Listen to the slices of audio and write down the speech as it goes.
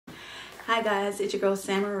Hi guys, it's your girl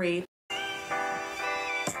Sam Marie.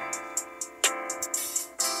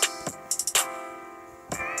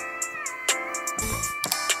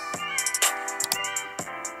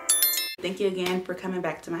 Thank you again for coming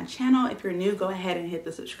back to my channel. If you're new, go ahead and hit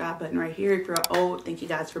the subscribe button right here. If you're old, thank you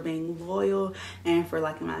guys for being loyal and for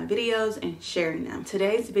liking my videos and sharing them.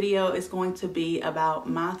 Today's video is going to be about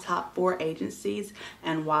my top 4 agencies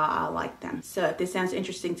and why I like them. So if this sounds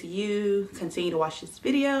interesting to you, continue to watch this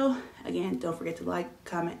video. Again, don't forget to like,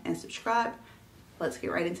 comment, and subscribe. Let's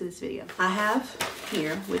get right into this video. I have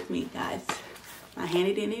here with me, guys, my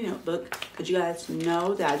handy dandy notebook, because you guys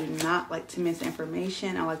know that I do not like to miss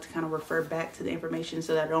information. I like to kind of refer back to the information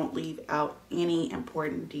so that I don't leave out any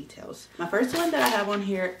important details. My first one that I have on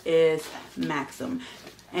here is Maxim,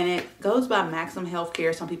 and it goes by Maxim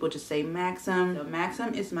Healthcare. Some people just say Maxim. So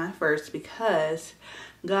Maxim is my first because,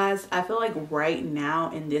 guys, I feel like right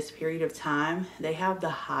now in this period of time, they have the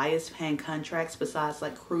highest paying contracts besides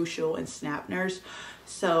like Crucial and Snap Nurse.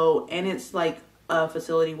 So, and it's like a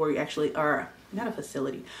facility where you actually are, not a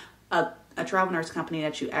facility, a travel nurse company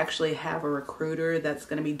that you actually have a recruiter that's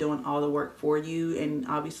going to be doing all the work for you, and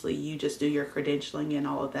obviously you just do your credentialing and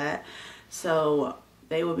all of that. So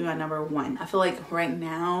they will be my number one. I feel like right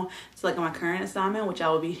now, it's like my current assignment, which I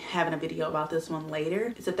will be having a video about this one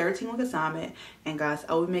later. It's a 13-week assignment, and guys,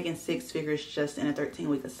 I will be making 6 figures just in a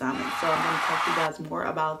 13-week assignment. So I'm going to talk to you guys more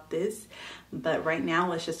about this. But right now,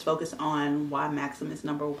 let's just focus on why Maxim is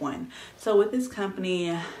number one. So with this company,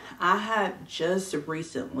 I had just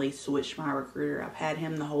recently switched my recruiter. I've had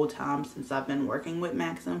him the whole time since I've been working with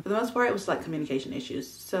Maxim. For the most part, it was like communication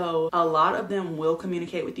issues. So a lot of them will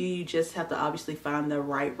communicate with you. You just have to obviously find the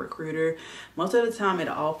right recruiter. Most of the time, it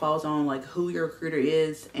all falls on like who your recruiter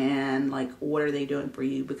is and like what are they doing for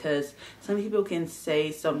you, because some people can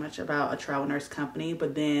say so much about a travel nurse company,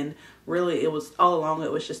 but then really it was all along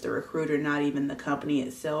it was just the recruiter, not even the company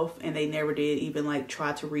itself, and they never did even like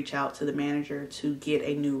try to reach out to the manager to get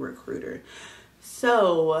a new recruiter.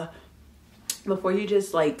 So before you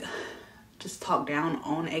just talk down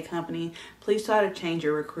on a company, please try to change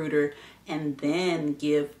your recruiter and then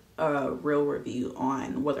give a real review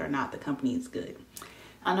on whether or not the company is good.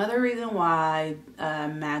 Another reason why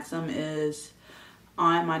Maxim is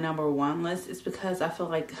on my number one list is because I feel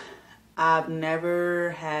like I've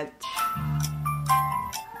never had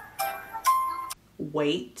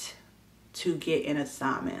wait to get an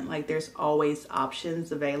assignment. Like there's always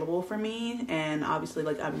options available for me, and obviously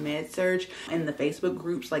like I med surge in the Facebook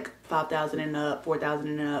groups like 5,000 and up,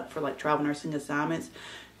 4,000 and up for like travel nursing assignments.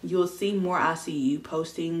 You'll see more ICU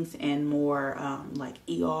postings and more like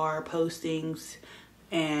ER postings.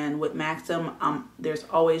 And with Maxim, there's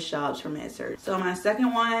always jobs for med surge. So my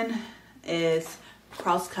second one is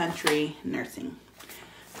Cross Country Nursing.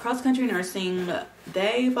 Cross Country Nursing,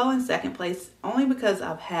 they fall in second place only because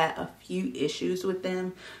I've had a few issues with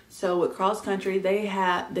them. So with Cross Country, they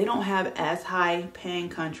don't have as high paying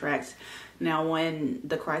contracts. Now when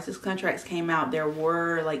the crisis contracts came out, there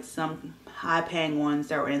were like some high paying ones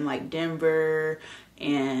that were in like Denver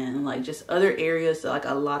and like just other areas that like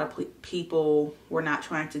a lot of people were not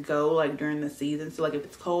trying to go like during the season. So like if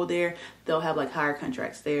it's cold there, they'll have like higher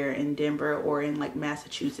contracts there in Denver or in like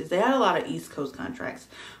Massachusetts. They had a lot of East Coast contracts,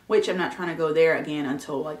 which I'm not trying to go there again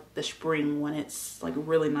until like the spring when it's like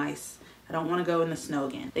really nice. I don't want to go in the snow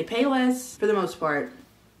again. They pay less for the most part.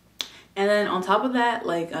 And then on top of that,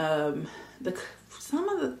 like I've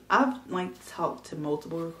like talked to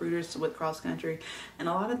multiple recruiters with Cross Country, and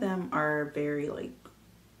a lot of them are very like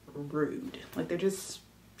rude. Like they're just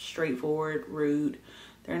straightforward, rude.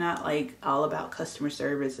 They're not like all about customer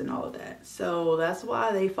service and all of that. So that's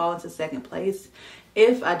why they fall into second place.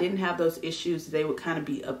 If I didn't have those issues, they would kind of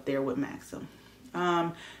be up there with Maxim.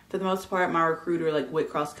 For the most part, my recruiter like with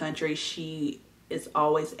Cross Country, she is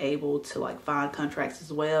always able to like find contracts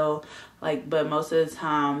as well, like, but most of the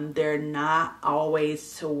time they're not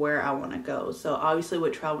always to where I want to go. So obviously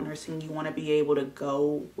with travel nursing, you want to be able to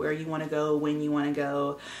go where you want to go, when you want to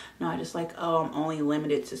go, not just like, oh, I'm only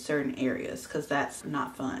limited to certain areas, because that's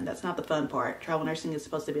not fun. That's not the fun part. Travel nursing is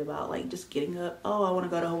supposed to be about like just getting up, oh, I want to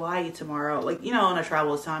go to Hawaii tomorrow, like, you know, on a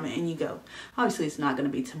travel assignment, and you go. Obviously it's not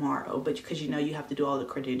going to be tomorrow, but because you know you have to do all the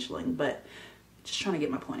credentialing, but just trying to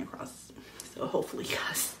get my point across. So hopefully you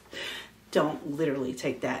guys don't literally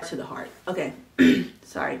take that to the heart. Okay,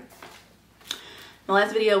 sorry. My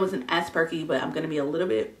last video wasn't as perky, but I'm going to be a little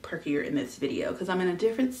bit perkier in this video because I'm in a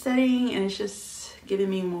different setting and it's just giving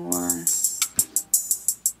me more,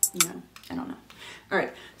 you know, I don't know. All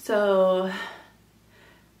right, so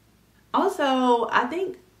also I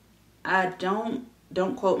think I don't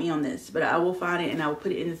don't quote me on this, but I will find it and I will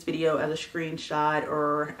put it in this video as a screenshot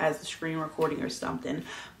or as a screen recording or something.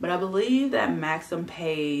 But I believe that Maxim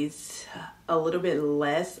pays a little bit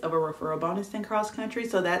less of a referral bonus than Cross Country.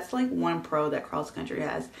 So that's like one pro that Cross Country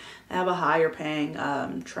has. They have a higher paying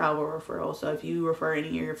travel referral. So if you refer any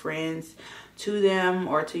of your friends to them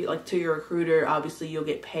or to your recruiter, obviously you'll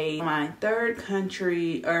get paid. My third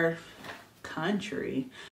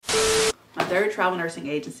travel nursing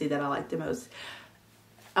agency that I like the most,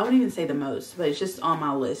 I wouldn't even say the most, but it's just on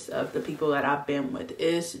my list of the people that I've been with,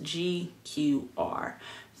 is GQR.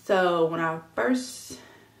 So when I first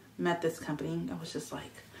met this company, I was just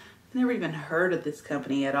like, I've never even heard of this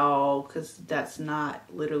company at all, because it's not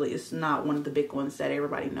one of the big ones that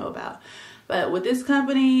everybody know about. But with this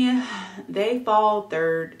company, they fall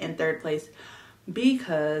in third place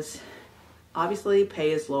because obviously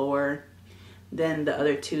pay is lower than the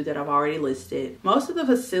other two that I've already listed. Most of the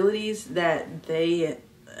facilities that they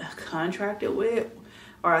contracted with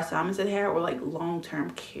or assignments that they had were like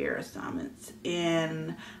long-term care assignments,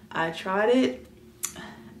 and I tried it.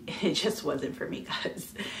 It just wasn't for me,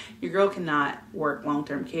 guys. Your girl cannot work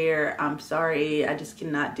long-term care. I'm sorry, I just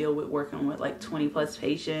cannot deal with working with like 20 plus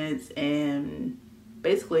patients and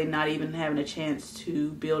basically not even having a chance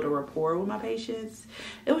to build a rapport with my patients.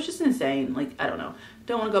 It was just insane. Like, I don't know,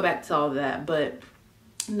 don't want to go back to all of that, but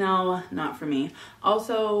no, not for me.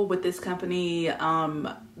 Also with this company,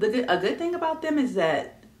 a good thing about them is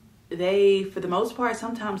that they, for the most part,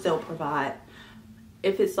 sometimes they'll provide,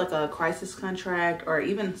 if it's like a crisis contract or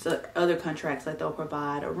even other contracts, like they'll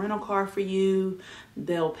provide a rental car for you,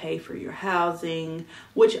 they'll pay for your housing,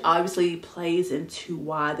 which obviously plays into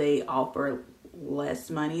why they offer less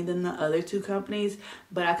money than the other two companies.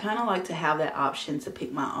 But I kind of like to have that option to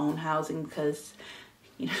pick my own housing because,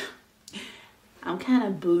 you know, I'm kind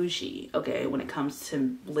of bougie, okay, when it comes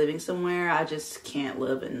to living somewhere. I just can't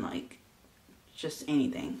live in like just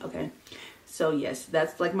anything, okay? So yes,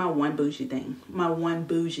 that's like my one bougie thing, my one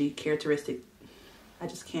bougie characteristic. I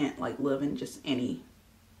just can't like live in just any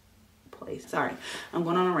place. Sorry, I'm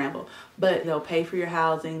going on a ramble. But they'll pay for your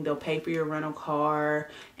housing, they'll pay for your rental car,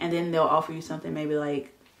 and then they'll offer you something maybe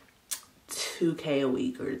like $2K a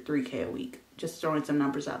week or $3K a week. Just throwing some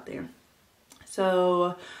numbers out there.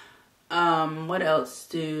 So what else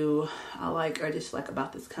do I like or dislike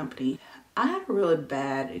about this company? I had a really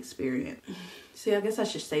bad experience. See, I guess I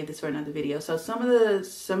should save this for another video. So some of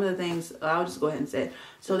the things, I'll just go ahead and say it.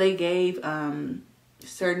 So they gave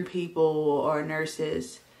certain people or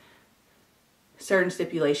nurses certain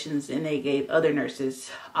stipulations, and they gave other nurses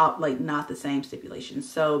like not the same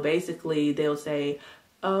stipulations. So basically they'll say,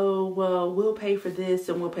 oh, well, we'll pay for this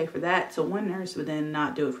and we'll pay for that to one nurse, but then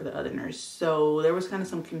not do it for the other nurse. So there was kind of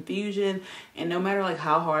some confusion, and no matter like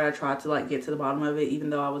how hard I tried to like get to the bottom of it, even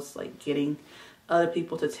though I was like getting other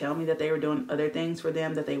people to tell me that they were doing other things for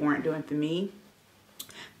them that they weren't doing for me,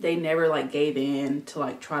 they never like gave in to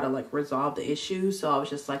like try to like resolve the issue. So I was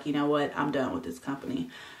just like, you know what, I'm done with this company.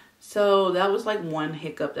 So that was like one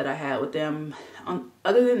hiccup that I had with them.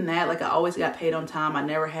 Other than that, like I always got paid on time. I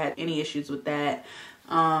never had any issues with that.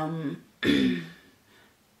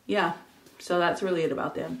 Yeah, so that's really it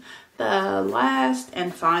about them. The last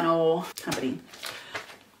and final company,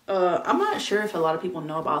 I'm not sure if a lot of people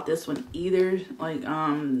know about this one either. Like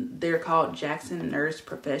they're called Jackson Nurse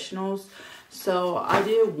Professionals. So I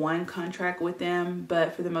did one contract with them,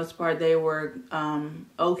 but for the most part they were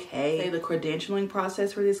okay. The credentialing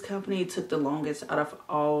process for this company took the longest out of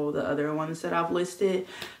all the other ones that I've listed.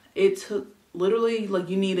 It took literally, like,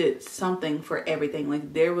 you needed something for everything.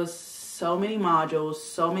 Like, there was so many modules,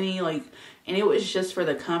 so many, like, and it was just for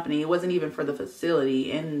the company. It wasn't even for the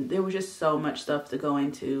facility. And there was just so much stuff to go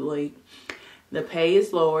into. Like, the pay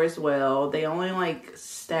is lower as well. They only, like,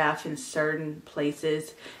 staff in certain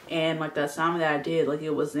places. And, like, the assignment that I did, like,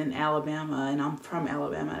 it was in Alabama. And I'm from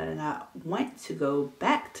Alabama. And I went to go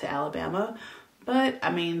back to Alabama. But,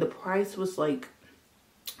 I mean, the price was, like,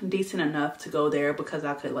 decent enough to go there because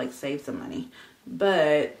I could like save some money.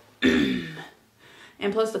 But and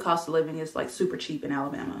plus the cost of living is like super cheap in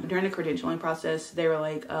Alabama. During the credentialing process, they were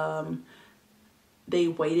like they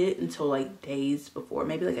waited until like days before,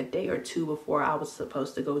 maybe like a day or two before I was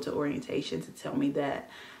supposed to go to orientation, to tell me that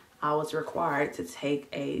I was required to take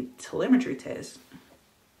a telemetry test.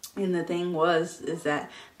 And the thing is that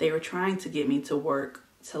they were trying to get me to work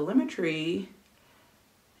telemetry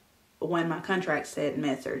when my contract said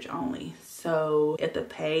med-surg only. So if the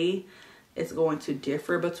pay is going to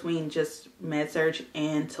differ between just med-surg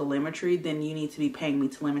and telemetry, then you need to be paying me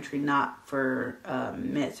telemetry, not for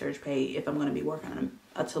med-surg pay if I'm going to be working on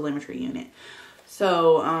a telemetry unit.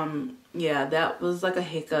 So yeah, that was like a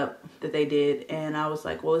hiccup that they did, and I was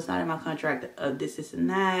like, well, it's not in my contract of this and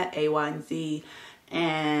that, A, Y, and Z,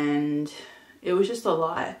 and it was just a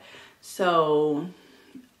lot. So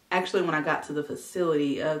actually, when I got to the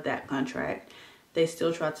facility of that contract, they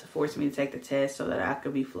still tried to force me to take the test so that I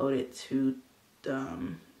could be floated to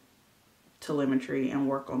telemetry and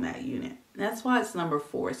work on that unit. And that's why it's number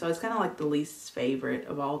 4. So it's kind of like the least favorite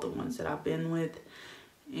of all the ones that I've been with.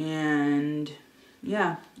 And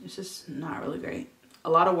yeah, it's just not really great. A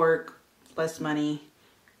lot of work, less money,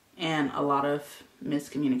 and a lot of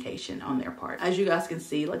miscommunication on their part. As you guys can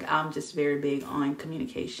see, like, I'm just very big on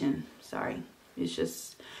communication. Sorry. It's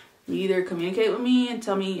just, you either communicate with me and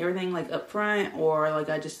tell me everything like up front, or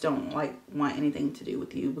like I just don't like want anything to do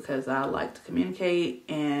with you, because I like to communicate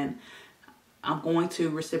and I'm going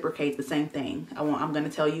to reciprocate the same thing. I'm going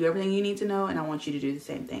to tell you everything you need to know, and I want you to do the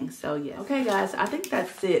same thing. So yeah. Okay guys, I think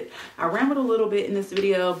that's it. I rambled a little bit in this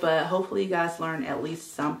video, but hopefully you guys learned at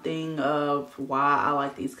least something of why I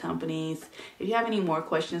like these companies. If you have any more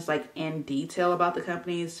questions like in detail about the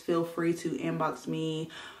companies, feel free to inbox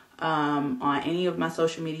me on any of my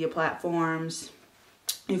social media platforms.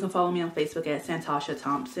 You can follow me on Facebook at Santasha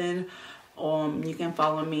Thompson. You can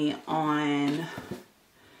follow me on,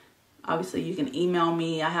 obviously you can email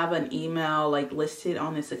me. I have an email like listed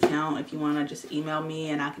on this account if you want to just email me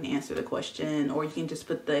and I can answer the question, or you can just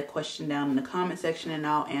put the question down in the comment section and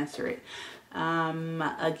I'll answer it.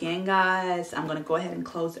 Again guys, I'm gonna go ahead and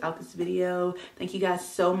close out this video. Thank you guys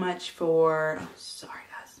so much for, sorry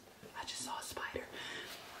guys, I just saw a spider.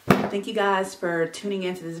 Thank you guys for tuning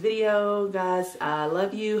into this video. Guys, I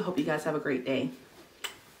love you. Hope you guys have a great day.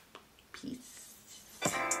 Peace.